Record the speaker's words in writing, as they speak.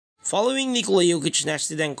Following Nikola Jokic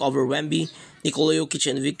Nasty Dunk over Wemby, Nikola Jokic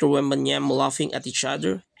and Victor Wembanyama laughing at each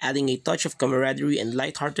other, adding a touch of camaraderie and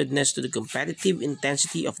lightheartedness to the competitive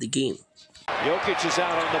intensity of the game. Jokic is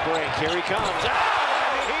out on the break. Here he comes.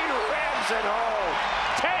 Ah, he rams it home.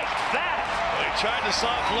 Take that. He tried to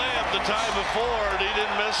soft layup the time before, and he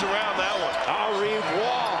didn't mess around that one. Au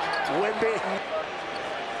revoir, Wemby.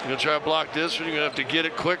 You're going to try to block this, or you're going to have to get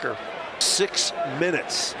it quicker. 6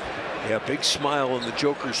 minutes. Yeah, big smile on the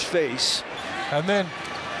Joker's face. And then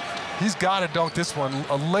he's got to dunk this one.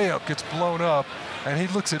 A layup gets blown up, and he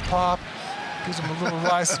looks at Pop, gives him a little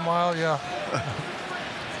wry smile. Yeah.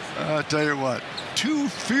 I'll tell you what, two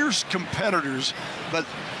fierce competitors, but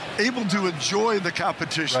able to enjoy the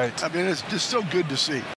competition. Right. I mean, it's just so good to see.